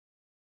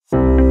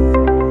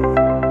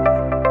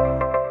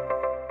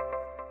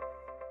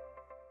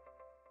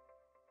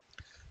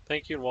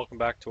Thank you and welcome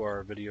back to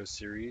our video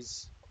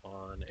series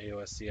on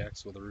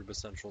AOS-CX with Aruba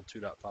Central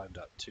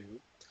 2.5.2.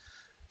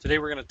 Today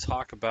we're going to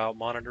talk about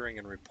monitoring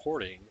and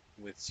reporting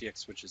with CX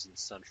switches in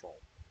Central.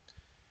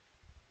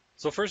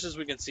 So first, as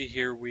we can see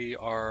here, we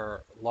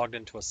are logged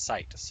into a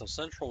site. So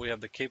Central, we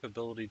have the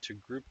capability to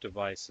group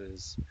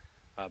devices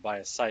by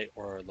a site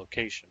or a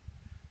location.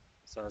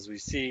 So as we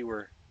see,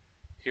 we're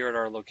here at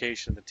our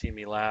location, the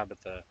TME lab at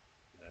the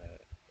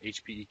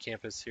HPE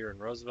campus here in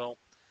Roseville.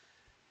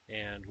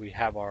 And we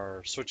have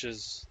our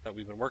switches that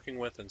we've been working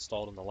with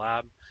installed in the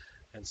lab,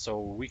 and so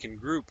we can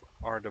group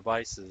our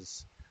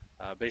devices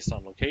based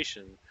on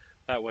location.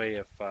 That way,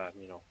 if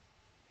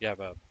you have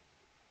a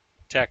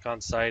tech on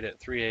site at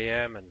 3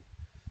 a.m. and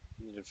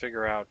you need to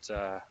figure out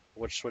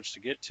which switch to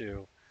get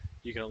to,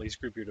 you can at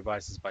least group your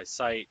devices by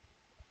site.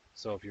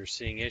 So if you're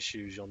seeing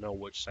issues, you'll know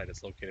which site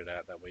it's located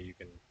at. That way, you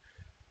can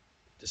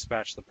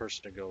dispatch the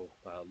person to go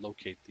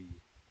locate the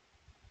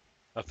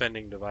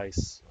offending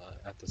device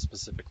at the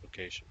specific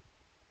location.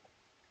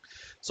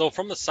 So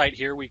from the site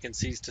here, we can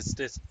see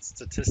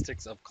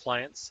statistics of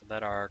clients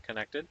that are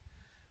connected.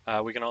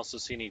 We can also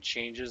see any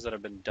changes that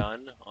have been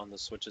done on the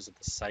switches at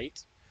the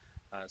site.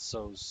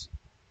 So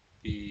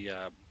the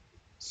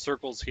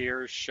circles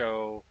here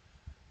show.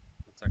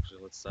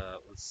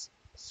 Let's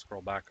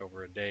scroll back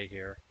over a day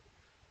here.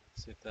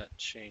 See if that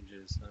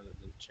changes. No, that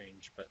didn't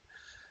change, but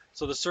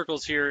so the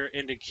circles here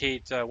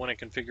indicate when a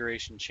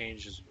configuration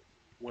change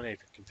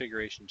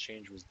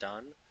was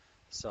done.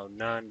 So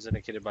none's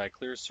indicated by a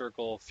clear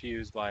circle,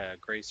 few by a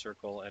gray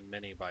circle, and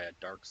many by a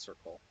dark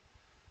circle.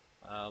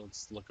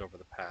 Let's look over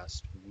the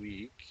past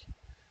week.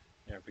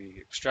 If we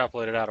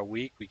extrapolate it out a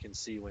week, we can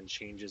see when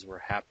changes were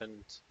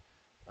happened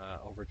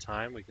over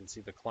time. We can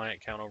see the client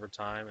count over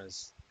time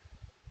as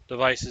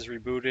devices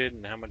rebooted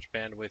and how much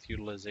bandwidth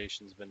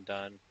utilization has been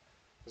done,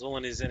 as well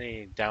as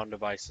any down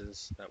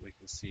devices that we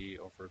can see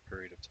over a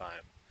period of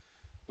time.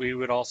 We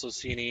would also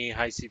see any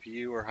high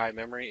CPU or high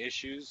memory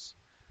issues,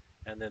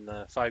 and then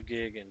the 5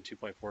 gig and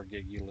 2.4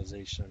 gig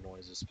utilization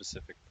noise is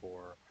specific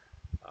for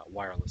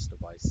wireless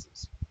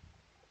devices.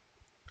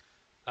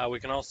 We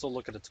can also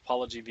look at a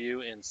topology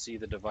view and see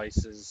the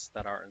devices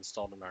that are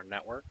installed in our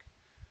network.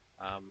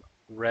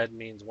 Red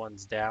means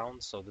one's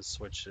down, so this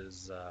switch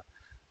is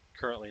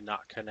currently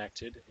not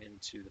connected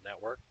into the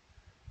network,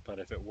 but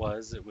if it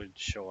was, it would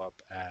show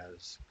up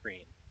as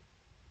green.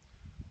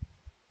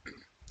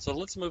 So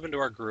let's move into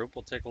our group.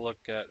 We'll take a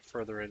look at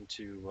further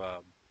into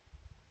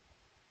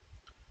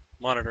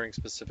monitoring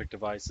specific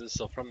devices.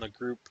 So from the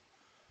group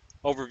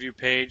overview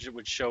page, it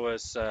would show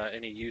us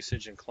any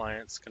usage and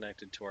clients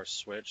connected to our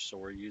switch. So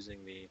we're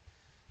using the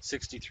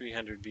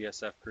 6300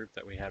 VSF group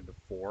that we had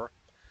before.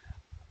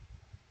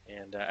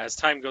 And as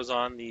time goes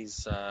on,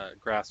 these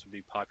graphs would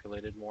be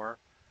populated more.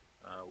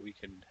 We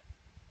can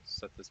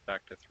set this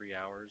back to 3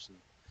 hours and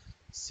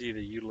see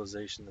the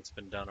utilization that's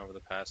been done over the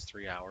past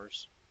 3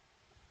 hours.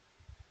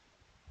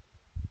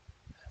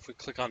 If we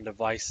click on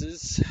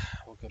devices,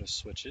 we'll go to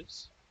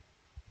switches.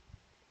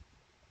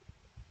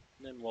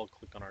 And then we'll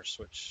click on our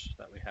switch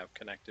that we have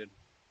connected.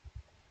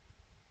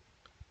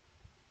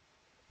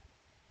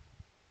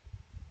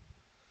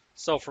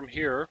 So from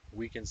here,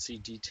 we can see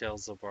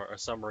details of a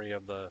summary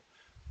of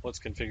what's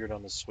configured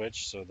on the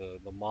switch. So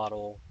the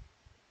model,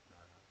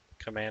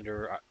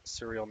 commander,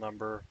 serial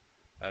number.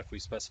 If we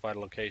specified a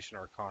location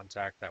or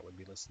contact, that would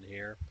be listed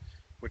here.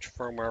 Which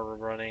firmware we're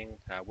running,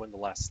 when the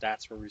last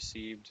stats were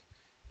received,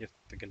 if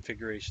the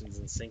configuration is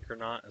in sync or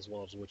not, as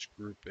well as which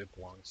group it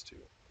belongs to.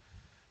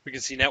 We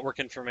can see network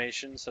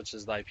information such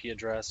as the IP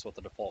address, what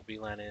the default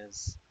VLAN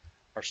is,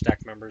 our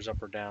stack members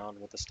up or down,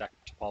 what the stack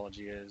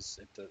topology is,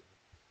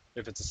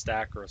 if it's a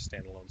stack or a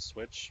standalone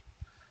switch.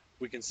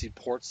 We can see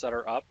ports that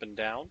are up and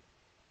down.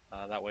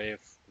 That way,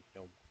 if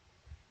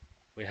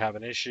we have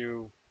an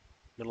issue,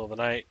 middle of the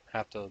night,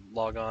 have to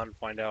log on,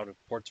 find out if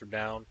ports are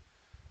down.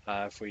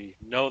 If we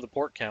know the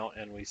port count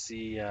and we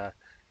see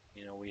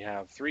we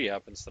have 3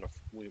 up instead of,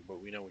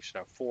 but we know we should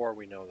have 4.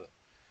 We know that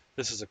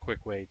this is a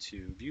quick way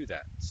to view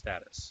that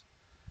status.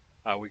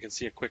 We can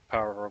see a quick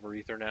power over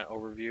Ethernet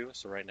overview.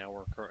 So right now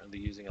we're currently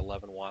using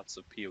 11 watts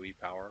of POE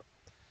power,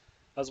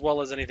 as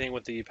well as anything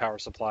with the power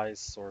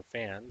supplies or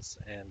fans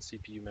and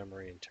CPU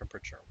memory and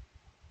temperature.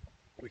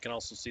 We can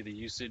also see the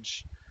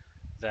usage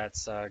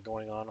that's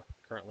going on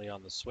currently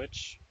on the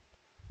switch,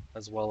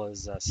 as well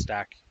as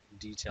stack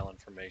detail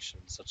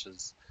information such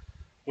as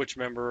which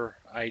member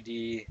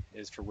ID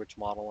is for which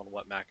model and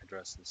what MAC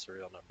address and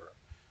serial number,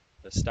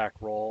 the stack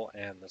role,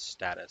 and the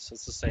status.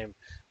 It's the same.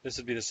 This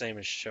would be the same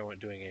as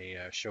doing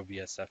a show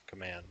VSF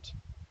command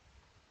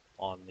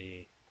on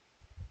the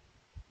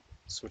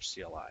switch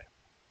CLI.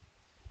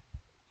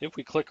 If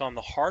we click on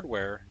the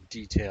hardware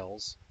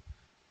details,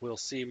 we'll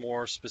see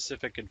more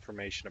specific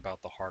information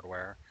about the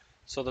hardware.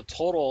 So the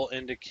total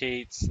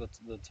indicates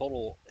the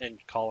total end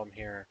column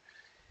here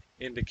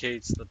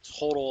indicates the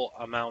total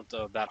amount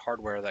of that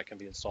hardware that can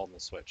be installed in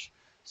the switch.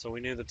 So we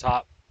know the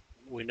top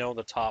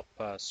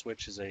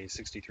switch is a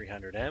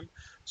 6300M,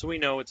 so we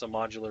know it's a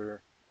modular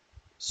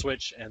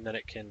switch and that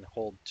it can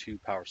hold 2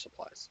 power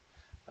supplies.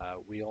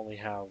 We only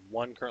have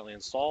one currently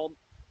installed,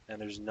 and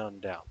there's none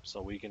down.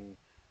 So we can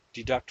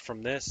deduce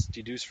from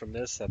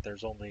this that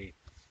there's only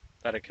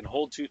that it can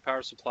hold 2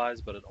 power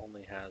supplies, but it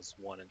only has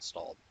one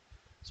installed.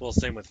 So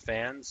same with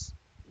fans.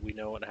 We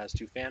know it has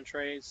 2 fan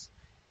trays.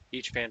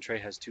 Each fan tray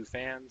has 2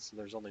 fans. So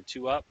there's only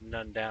 2 up,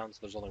 none down, so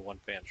there's only 1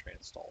 fan tray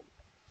installed.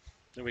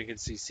 And we can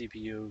see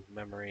CPU,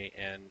 memory,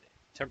 and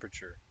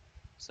temperature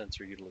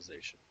sensor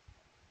utilization.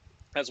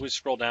 As we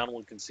scroll down,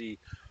 we can see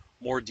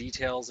more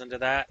details into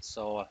that.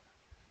 So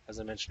as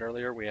I mentioned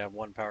earlier, we have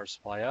 1 power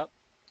supply up,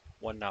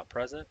 1 not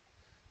present.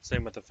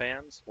 Same with the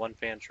fans, 1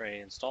 fan tray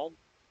installed,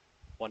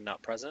 1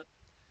 not present.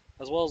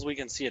 As well as we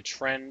can see a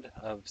trend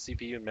of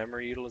CPU and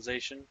memory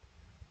utilization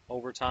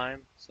over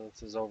time. So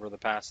this is over the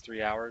past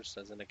 3 hours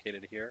as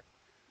indicated here.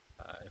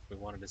 If we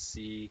wanted to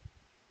see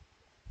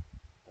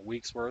a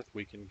week's worth,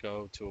 we can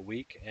go to a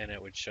week and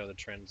it would show the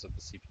trends of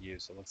the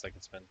CPU. So it looks like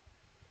it's been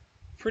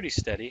pretty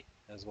steady,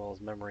 as well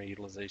as memory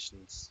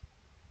utilizations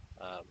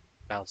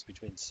bounce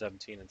between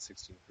 17 and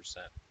 16%.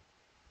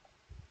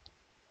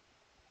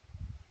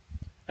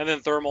 And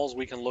then thermals,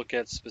 we can look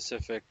at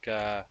specific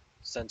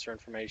sensor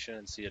information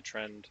and see a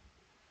trend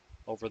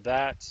over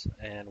that,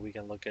 and we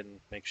can look and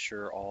make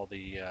sure all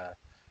the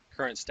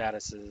current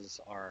statuses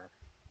are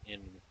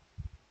in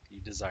the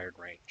desired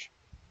range.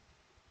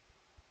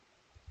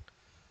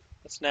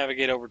 Let's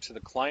navigate over to the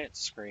client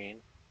screen.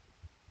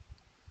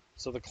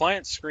 So the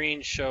client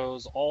screen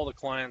shows all the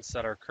clients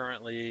that are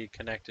currently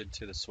connected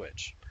to the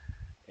switch,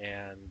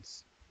 and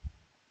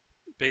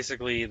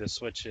basically the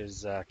switch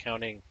is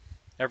counting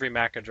every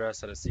MAC address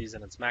that it sees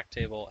in its MAC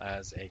table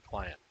as a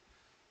client.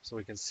 So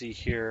we can see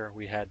here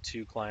we had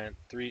two clients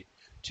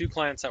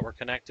that were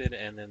connected,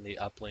 and then the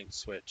uplink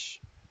switch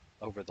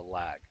over the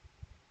lag.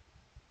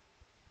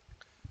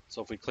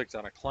 So if we clicked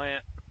on a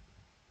client,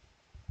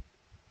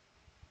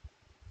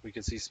 we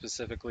can see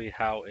specifically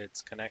how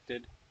it's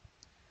connected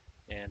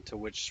and to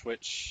which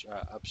switch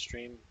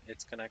upstream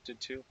it's connected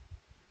to.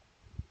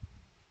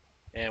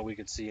 And we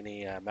could see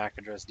any MAC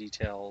address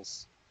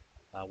details,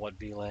 what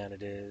VLAN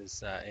it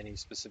is, any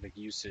specific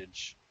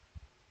usage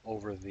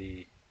over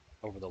the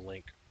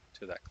link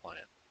to that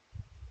client.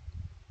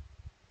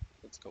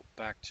 Let's go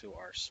back to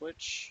our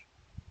switch.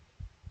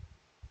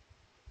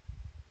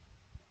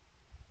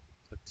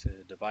 Click to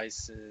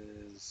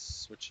devices,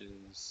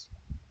 switches,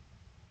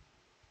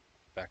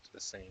 back to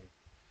the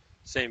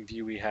same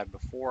view we had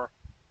before.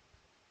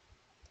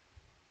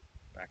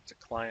 Back to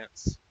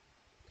clients.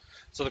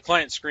 So the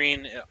client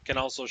screen can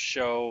also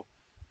show,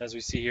 as we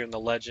see here in the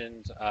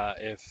legend,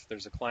 if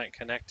there's a client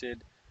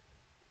connected,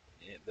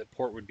 the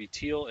port would be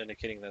teal,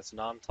 indicating that's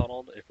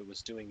non-tunneled. If it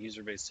was doing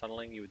user-based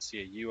tunneling, you would see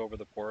a U over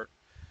the port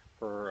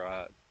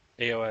for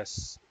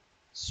AOS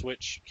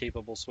switch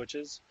capable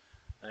switches.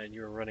 And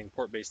you're running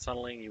port-based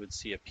tunneling, you would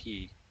see a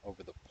P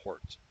over the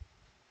port.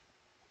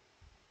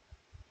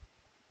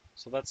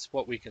 So that's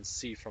what we can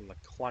see from the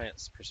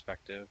client's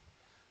perspective.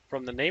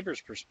 From the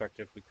neighbor's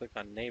perspective, we click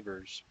on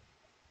neighbors,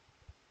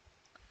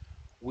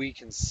 we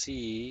can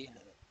see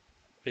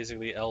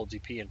basically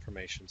LDP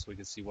information. So we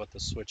can see what the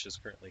switch is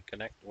currently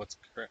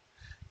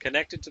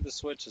connected to the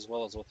switch, as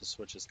well as what the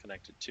switch is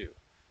connected to.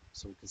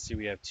 So we can see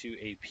we have 2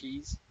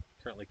 APs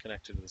currently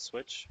connected to the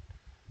switch,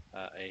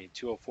 a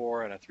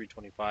 204 and a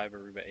 325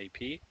 Aruba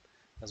AP,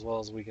 as well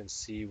as we can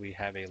see we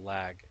have a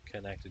lag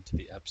connected to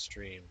the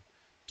upstream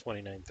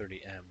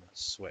 2930M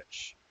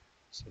switch.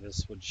 So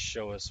this would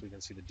show us, we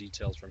can see the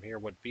details from here,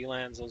 what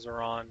VLANs those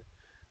are on,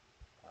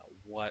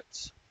 what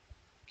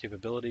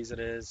capabilities it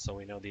is. So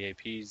we know the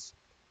AP's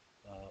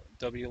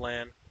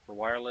WLAN for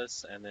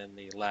wireless, and then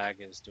the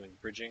lag is doing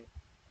bridging,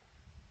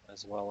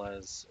 as well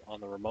as on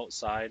the remote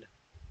side,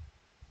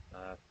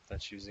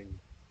 that's using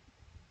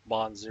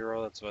bond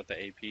 0, that's what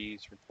the AP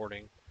is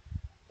reporting,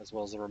 as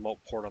well as the remote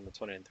port on the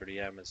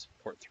 2930M is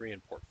port 3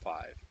 and port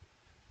 5,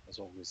 as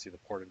well as we see the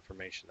port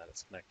information that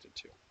it's connected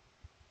to.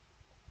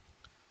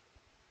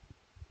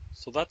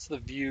 So that's the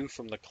view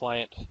from the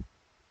client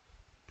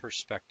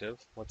perspective.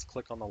 Let's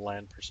click on the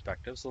LAN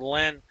perspective. So the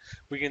LAN,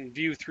 we can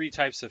view 3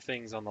 types of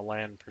things on the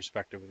LAN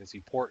perspective. We can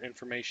see port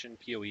information,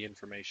 POE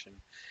information,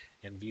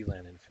 and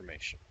VLAN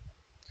information.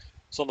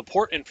 So the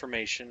port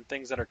information,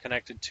 things that are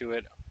connected to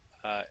it,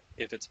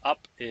 if it's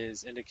up,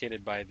 is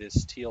indicated by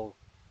this teal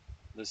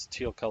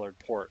colored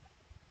port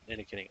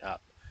indicating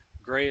up.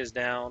 Gray is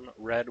down,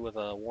 red with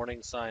a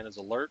warning sign is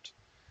alert,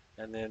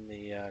 and then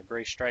the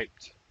gray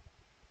striped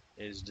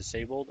is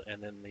disabled,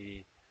 and then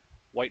the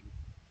white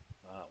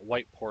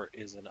port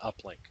is an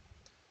uplink.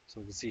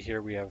 So we can see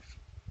here we have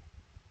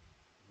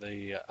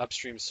the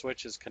upstream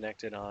switch is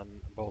connected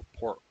on both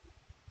port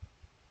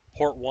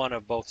 1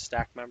 of both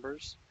stack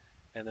members,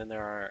 and then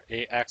there are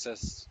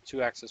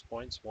 2 access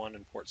points, one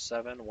in port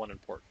 7, one in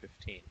port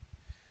 15.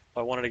 If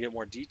I wanted to get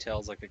more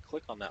details, I could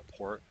click on that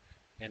port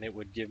and it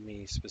would give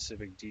me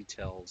specific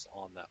details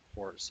on that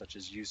port, such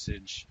as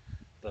usage,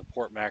 the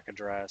port MAC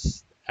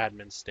address,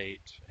 admin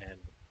state, and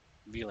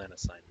VLAN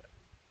assignment.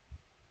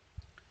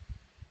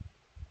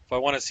 If I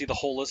want to see the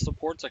whole list of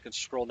ports, I could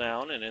scroll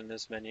down, and in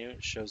this menu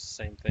it shows the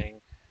same thing.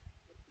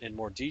 in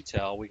more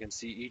detail, we can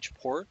see each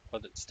port,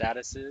 what its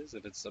status is,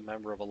 if it's a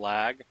member of a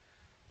lag,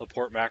 the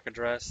port MAC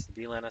address,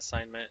 VLAN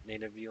assignment,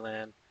 native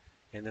VLAN,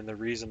 and then the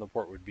reason the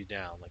port would be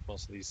down. Like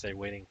most of these say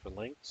waiting for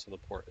link, so the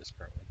port is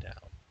currently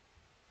down.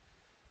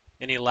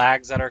 Any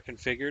lags that are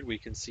configured, we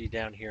can see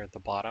down here at the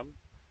bottom.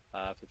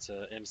 If it's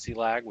a MC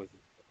lag with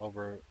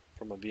over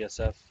from a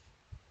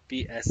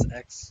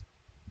VSX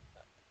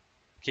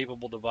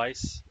capable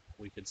device,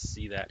 we could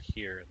see that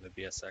here in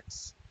the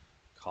VSX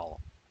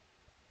column.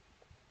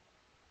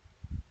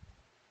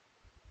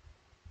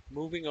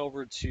 Moving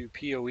over to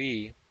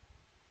POE.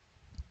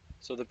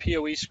 So the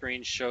POE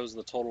screen shows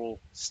the total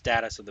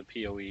status of the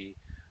POE,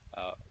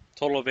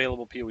 total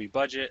available POE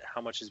budget,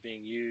 how much is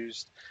being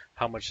used,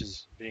 how much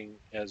is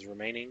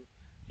remaining,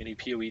 any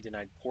POE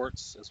denied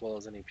ports, as well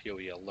as any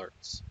POE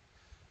alerts.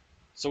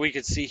 So we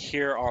could see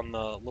here on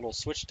the little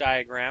switch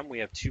diagram, we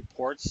have 2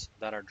 ports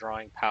that are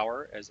drawing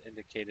power as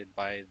indicated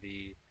by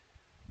the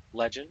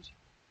legend.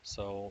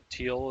 So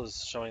teal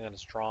is showing that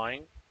it's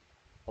drawing.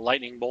 A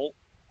lightning bolt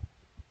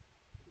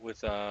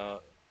with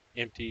a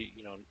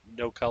empty,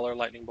 no color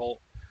lightning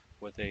bolt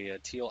with a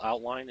teal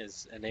outline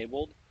is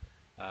enabled.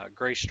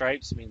 Gray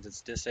stripes means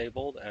it's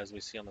disabled, as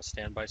we see on the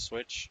standby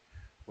switch,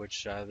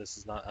 which this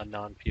is not a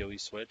non-PoE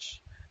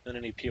switch. Then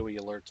any PoE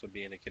alerts would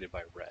be indicated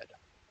by red.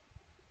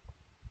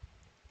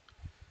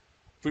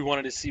 If we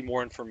wanted to see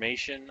more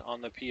information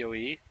on the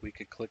PoE, we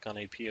could click on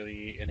a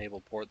PoE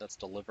enabled port that's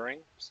delivering,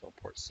 so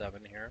port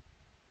 7 here.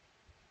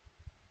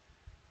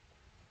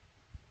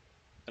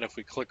 And if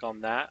we click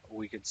on that,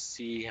 we could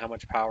see how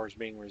much power is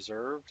being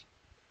reserved,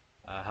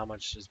 how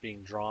much is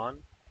being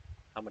drawn,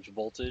 how much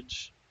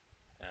voltage,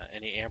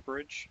 any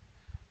amperage.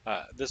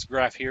 This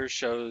graph here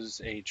shows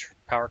a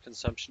power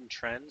consumption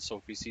trend. So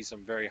if we see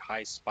some very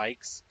high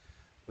spikes,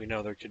 we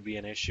know there could be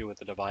an issue with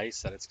the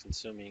device, that it's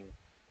consuming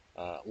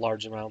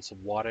large amounts of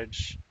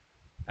wattage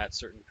at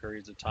certain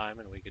periods of time,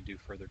 and we could do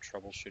further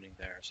troubleshooting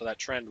there. So that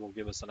trend will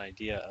give us an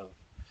idea of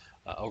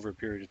over a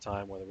period of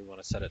time, whether we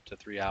want to set it to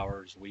 3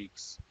 hours,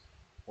 weeks,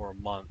 or a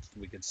month,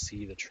 we could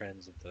see the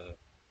trends of the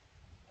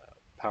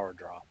power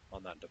draw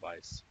on that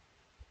device.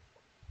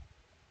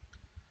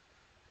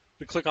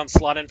 We click on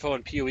slot info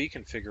and PoE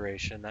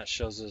configuration. That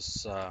shows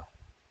us,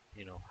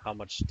 how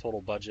much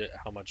total budget,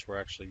 how much we're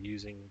actually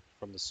using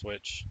from the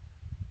switch.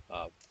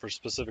 For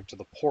specific to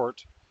the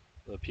port,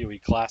 the PoE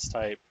class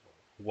type,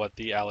 what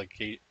the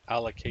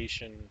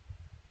allocation,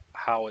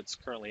 how it's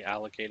currently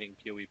allocating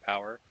PoE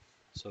power.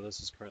 So this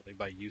is currently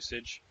by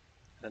usage,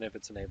 and if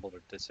it's enabled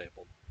or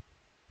disabled.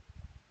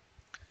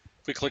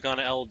 If we click on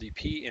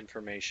LDP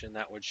information,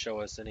 that would show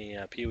us any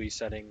PoE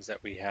settings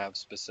that we have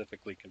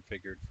specifically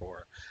configured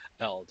for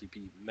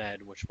LDP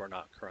Med, which we're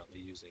not currently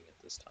using at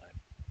this time.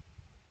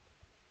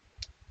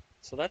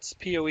 So that's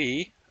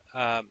PoE.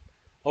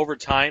 Over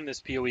time, this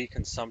PoE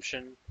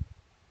consumption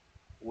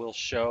will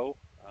show.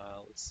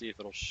 Let's see if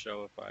it'll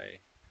show if I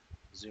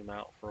zoom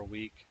out for a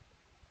week.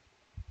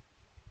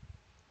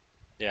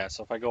 Yeah,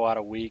 so if I go out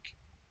a week,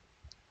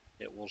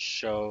 it will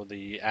show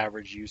the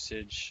average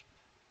usage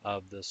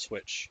of the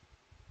switch.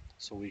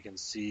 So we can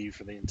see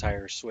for the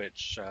entire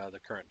switch the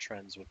current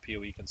trends with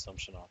PoE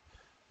consumption on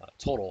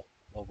total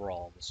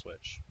overall on the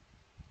switch.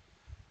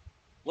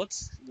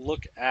 Let's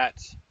look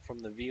at from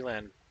the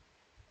VLAN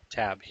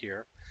tab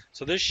here.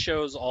 So this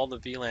shows all the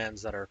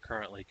VLANs that are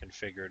currently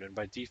configured, and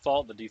by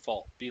default the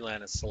default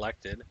VLAN is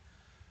selected.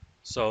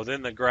 So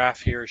then the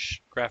graph here,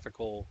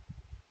 graphical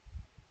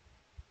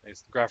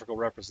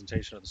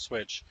representation of the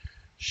switch,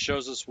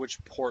 shows us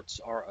which ports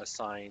are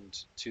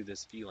assigned to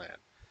this VLAN.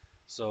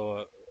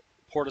 So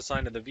port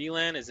assigned to the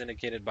VLAN is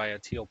indicated by a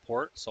teal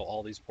port, so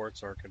all these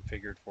ports are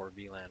configured for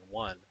VLAN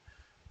 1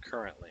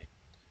 currently.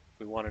 If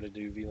we wanted to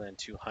do VLAN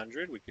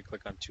 200, we could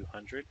click on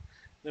 200.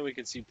 Then we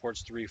can see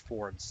ports 3,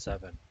 4, and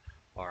 7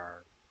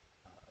 are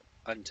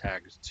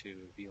untagged to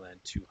VLAN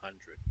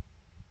 200.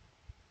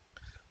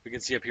 We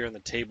can see up here in the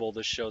table,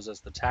 this shows us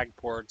the tagged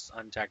ports,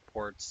 untagged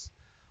ports,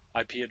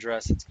 IP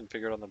address that's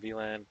configured on the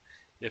VLAN,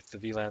 if the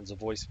VLAN is a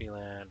voice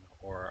VLAN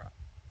or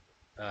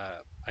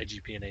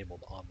IGP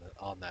enabled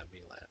on that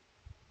VLAN.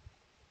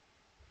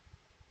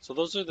 So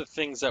those are the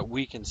things that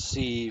we can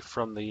see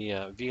from the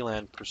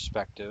VLAN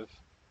perspective.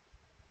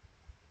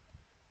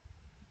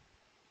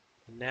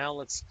 Now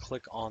let's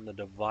click on the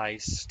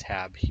device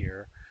tab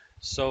here.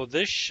 So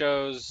this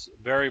shows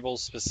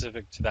variables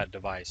specific to that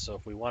device. So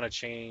if we want to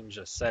change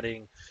a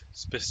setting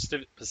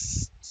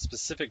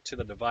specific to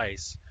the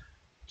device,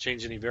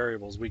 change any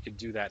variables, we could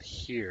do that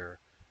here.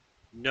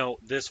 Note,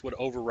 this would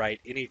overwrite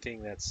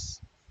anything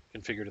that's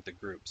configured at the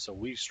group. So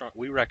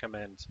we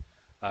recommend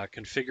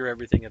configure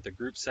everything at the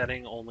group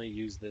setting. Only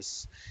use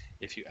this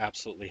if you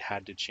absolutely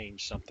had to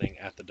change something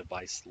at the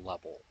device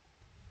level.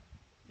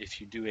 If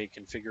you do a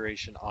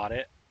configuration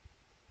audit,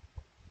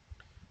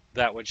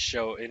 that would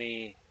show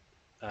any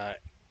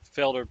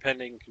failed or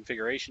pending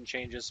configuration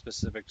changes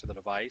specific to the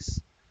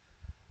device.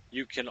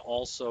 You can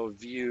also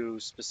view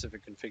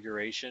specific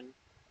configuration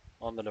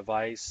on the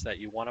device that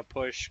you want to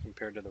push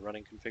compared to the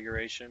running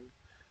configuration.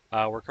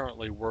 We're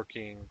currently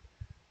working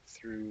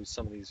through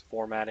some of these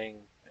formatting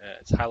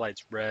It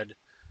highlights red,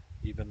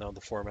 even though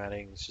the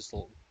formatting is just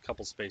a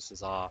couple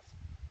spaces off.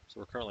 So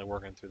we're currently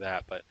working through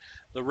that. But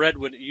the red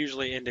would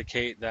usually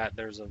indicate that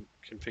there's a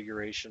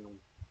configuration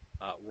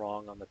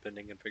wrong on the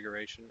pending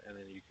configuration, and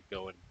then you could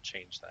go and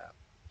change that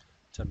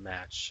to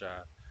match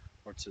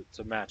or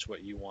to match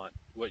what you want,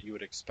 what you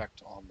would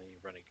expect on the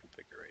running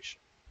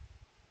configuration.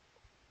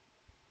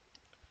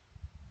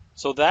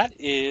 So that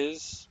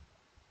is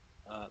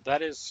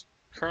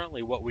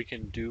currently what we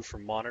can do for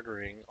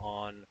monitoring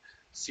on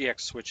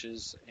CX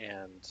switches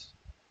and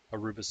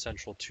Aruba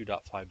Central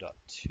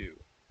 2.5.2.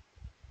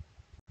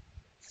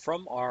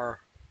 From our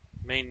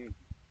main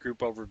group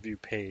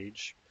overview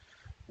page,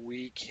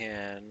 we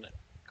can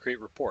create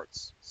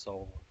reports.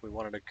 So if we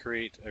wanted to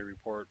create a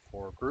report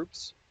for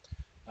groups,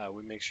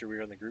 we make sure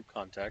we're in the group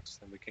context,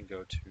 then we can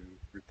go to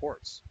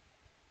reports.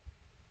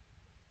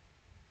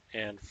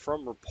 And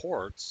from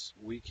reports,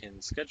 we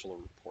can schedule a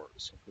report.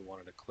 So if we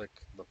wanted to click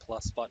the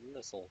plus button,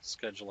 this will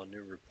schedule a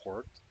new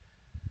report.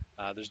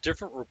 There's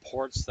different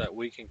reports that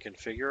we can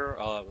configure.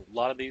 A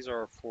lot of these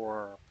are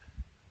for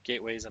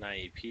gateways and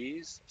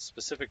IEPs.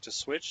 Specific to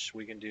switch,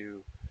 we can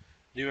do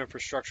new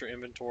infrastructure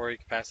inventory,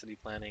 capacity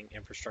planning,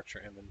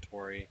 infrastructure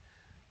inventory,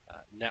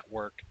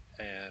 network,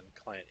 and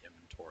client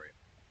inventory,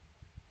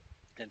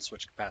 and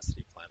switch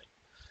capacity planning.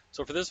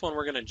 So for this one,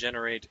 we're going to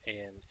generate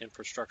an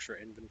infrastructure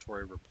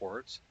inventory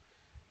report,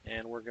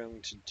 and we're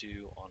going to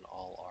do on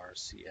all our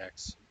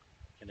CX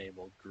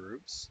enabled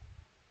groups.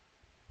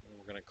 And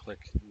we're going to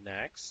click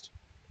next.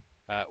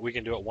 We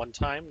can do it one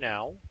time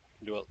now. We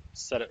can do it,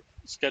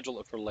 schedule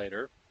it for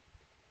later.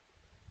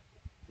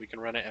 We can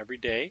run it every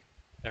day,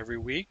 every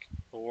week,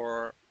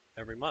 or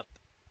every month.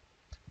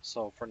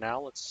 So for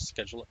now, let's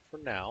schedule it for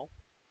now.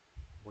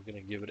 We're going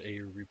to give it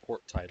a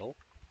report title.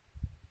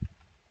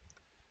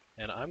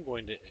 And I'm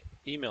going to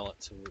email it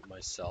to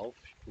myself.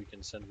 We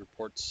can send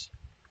reports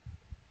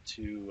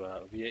to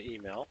via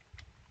email.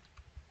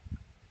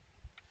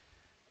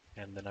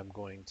 And then I'm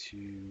going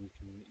to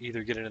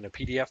either get it in a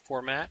PDF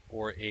format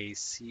or a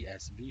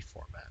CSV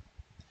format.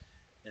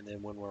 And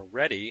then when we're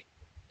ready,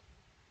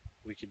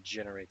 we could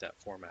generate that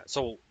format.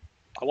 So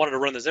I wanted to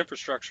run this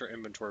infrastructure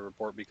inventory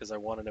report because I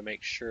wanted to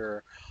make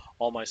sure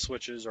all my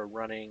switches are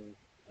running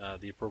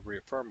the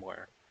appropriate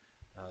firmware.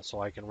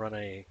 So I can run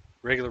a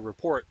regular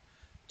report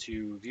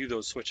to view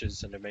those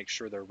switches and to make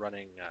sure they're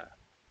running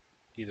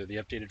either the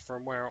updated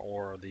firmware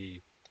or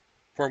the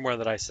firmware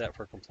that I set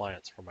for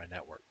compliance for my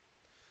network.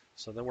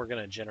 So then we're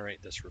going to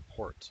generate this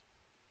report.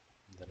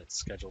 And then it's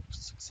scheduled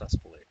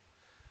successfully.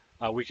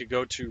 We could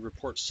go to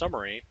report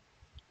summary,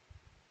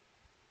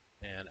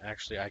 and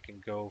actually I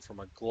can go from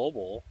a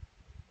global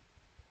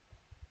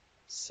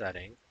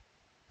setting.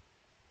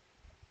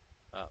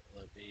 Let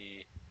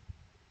me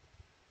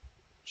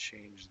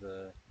change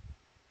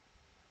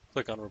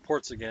click on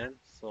reports again,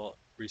 so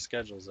it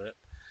reschedules it.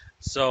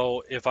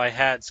 So if I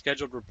had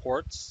scheduled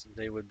reports,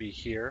 they would be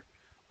here.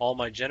 All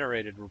my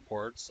generated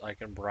reports I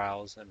can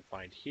browse and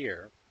find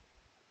here.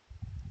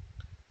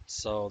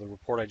 So the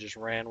report I just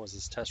ran was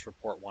this test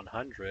report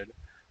 100.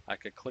 I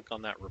could click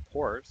on that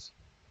report.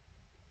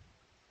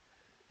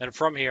 And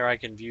from here I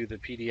can view the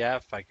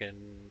PDF, I can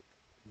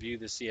view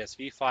the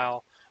CSV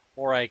file,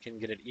 or I can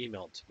get it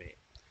emailed to me.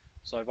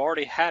 So I've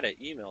already had it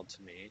emailed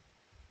to me,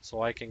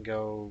 so I can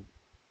go,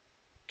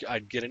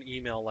 I'd get an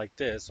email like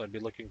this. So I'd be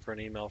looking for an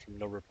email from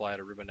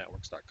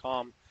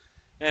noreply@arubanetworks.com,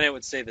 and it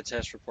would say the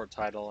test report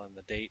title and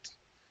the date,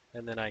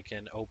 and then I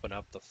can open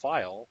up the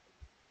file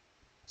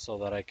so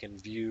that I can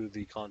view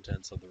the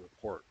contents of the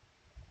report.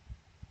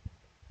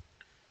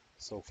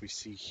 So if we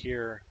see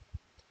here,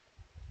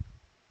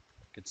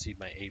 you can see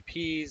my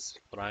APs,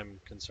 but I'm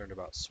concerned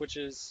about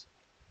switches,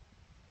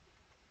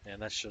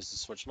 and that shows the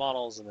switch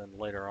models, and then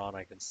later on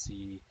I can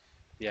see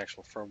the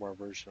actual firmware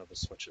version of the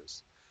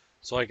switches.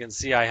 So I can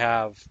see I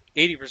have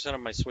 80%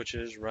 of my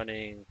switches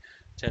running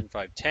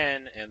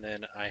 10.5.10, and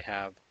then I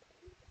have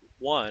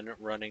one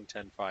running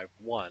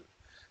 10.5.1.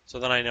 So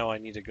then I know I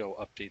need to go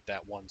update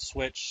that one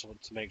switch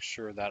to make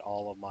sure that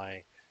all of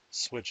my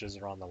switches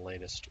are on the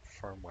latest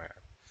firmware.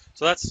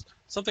 So that's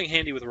something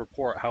handy with a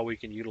report, how we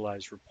can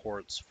utilize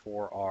reports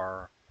for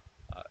our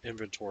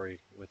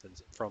inventory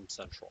from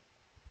Central.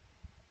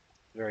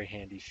 Very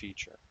handy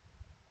feature.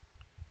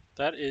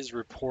 That is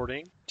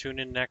reporting. Tune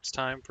in next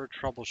time for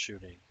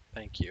troubleshooting.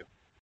 Thank you.